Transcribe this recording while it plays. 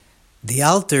The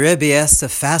Alter Rebbe asks a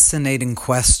fascinating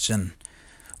question.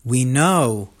 We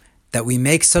know that we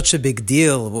make such a big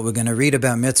deal, what we're going to read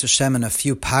about Mitzvah Shem in a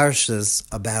few parshas,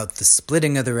 about the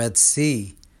splitting of the Red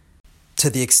Sea, to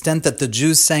the extent that the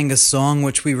Jews sang a song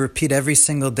which we repeat every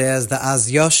single day as the Az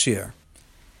Yashir.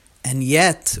 And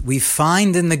yet, we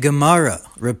find in the Gemara,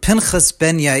 Reb Pinchas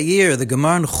ben Yair, the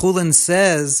Gemara in Chulin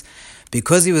says,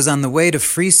 because he was on the way to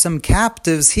free some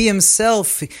captives, he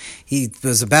himself, he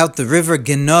was about the river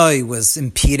Genoi, was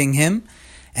impeding him,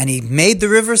 and he made the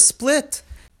river split.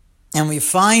 And we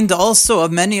find also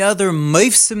of many other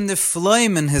Meifsim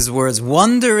Nifloim in his words,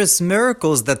 wondrous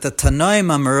miracles that the Tanoim,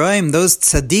 Amoraim, those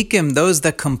tzaddikim, those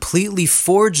that completely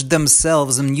forged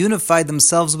themselves and unified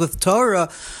themselves with Torah,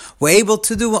 were able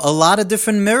to do a lot of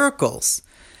different miracles.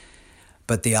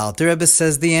 But the Alter Rebbe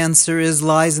says the answer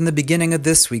lies in the beginning of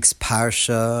this week's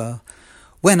Parsha,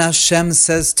 when Hashem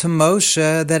says to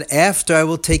Moshe that after I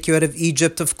will take you out of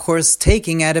Egypt. Of course,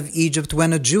 taking out of Egypt,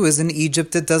 when a Jew is in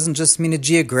Egypt, it doesn't just mean a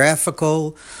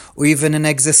geographical or even an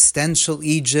existential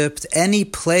Egypt. Any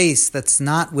place that's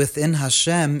not within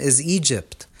Hashem is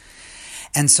Egypt.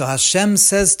 And so Hashem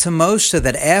says to Moshe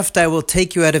that after I will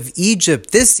take you out of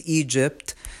Egypt, this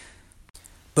Egypt,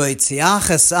 when I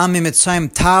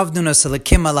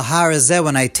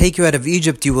take you out of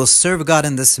Egypt, you will serve God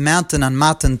in this mountain on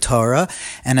Matan Torah.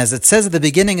 And as it says at the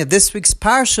beginning of this week's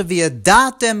Parsha,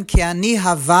 V'yadatem ki ani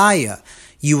Havaya,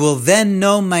 you will then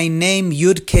know my name,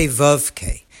 Yud-Kei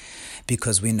Vav-Kei.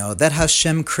 Because we know that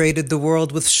Hashem created the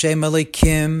world with Shem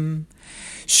Elikim.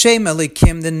 Shem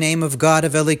Elikim, the name of God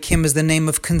of Elikim, is the name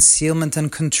of concealment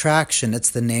and contraction. It's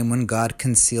the name when God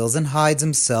conceals and hides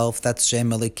himself. That's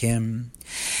Shem Elikim.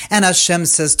 And Hashem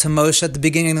says to Moshe at the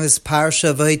beginning of this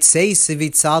parasha, I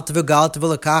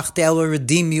will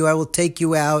redeem you, I will take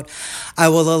you out, I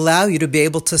will allow you to be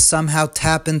able to somehow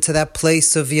tap into that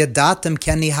place of Yadatem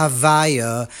Kani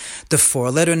Havaya, the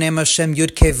four-letter name Hashem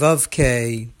Yud-Kei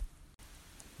Vav-Kei.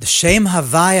 The Shem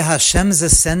Havaya, Hashem's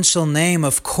essential name,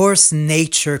 of course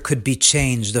nature could be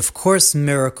changed, of course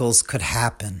miracles could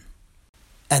happen.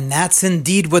 And that's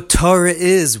indeed what Torah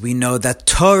is. We know that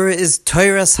Torah is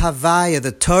Torah's Havaya,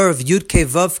 the Torah of Yud-Kei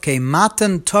Vav-Kei.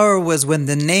 Matan Torah was when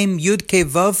the name Yud-Kei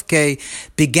Vav-Kei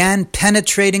began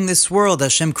penetrating this world.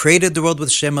 Hashem created the world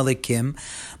with Shem Elikim.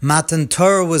 Matan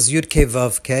Torah was Yud-Kei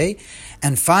Vav-Kei.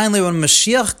 And finally, when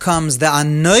Mashiach comes, the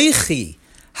Anoichi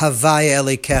Havaya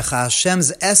Elikecha,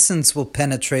 Hashem's essence will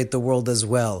penetrate the world as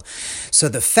well. So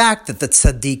the fact that the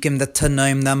tzaddikim, the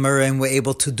Tanoim, the Amoraim were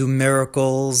able to do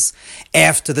miracles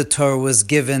after the Torah was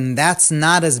given, that's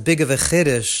not as big of a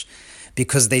chiddush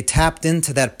because they tapped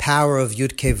into that power of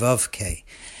Yud-Kei Vav-Kei.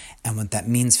 And what that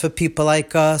means for people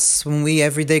like us, when we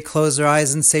every day close our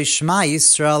eyes and say, Shema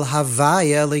Yisrael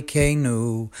Havaya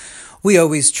Elikeinu, we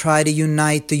always try to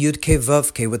unite the Yud-Kei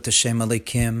Vav-Kei with the Shem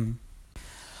Elikim.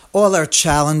 All our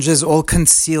challenges, all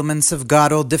concealments of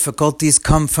God, all difficulties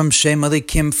come from Shem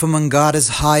Elikim, from when God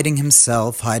is hiding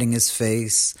himself, hiding his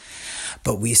face.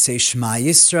 But we say, Shema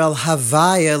Yisrael,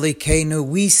 Havaya Elikeinu,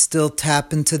 we still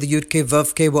tap into the Yud-Kei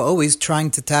Vav-Kei. We're always trying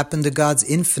to tap into God's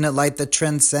infinite light that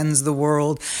transcends the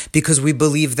world, because we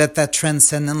believe that that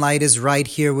transcendent light is right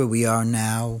here where we are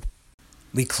now.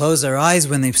 We close our eyes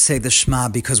when they say the Shema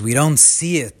because we don't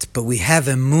see it, but we have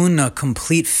emunah,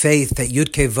 complete faith that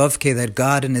Yud-Kei Vav-Kei, that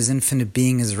God in his infinite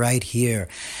being is right here.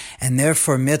 And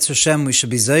therefore, Mitzvah Shem, we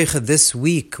should be Zeicha this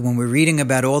week when we're reading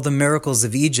about all the miracles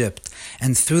of Egypt.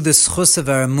 And through the schus of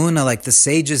our emunah, like the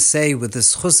sages say, with the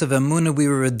schus of emunah we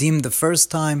were redeemed the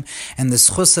first time, and the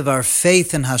schus of our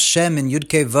faith in Hashem and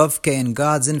Yud-Kei Vav-Kei and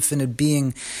God's infinite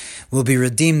being will be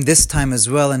redeemed this time as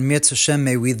well. And Mitzvah Shem,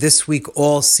 may we this week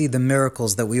all see the miracles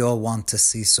that we all want to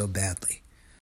see so badly.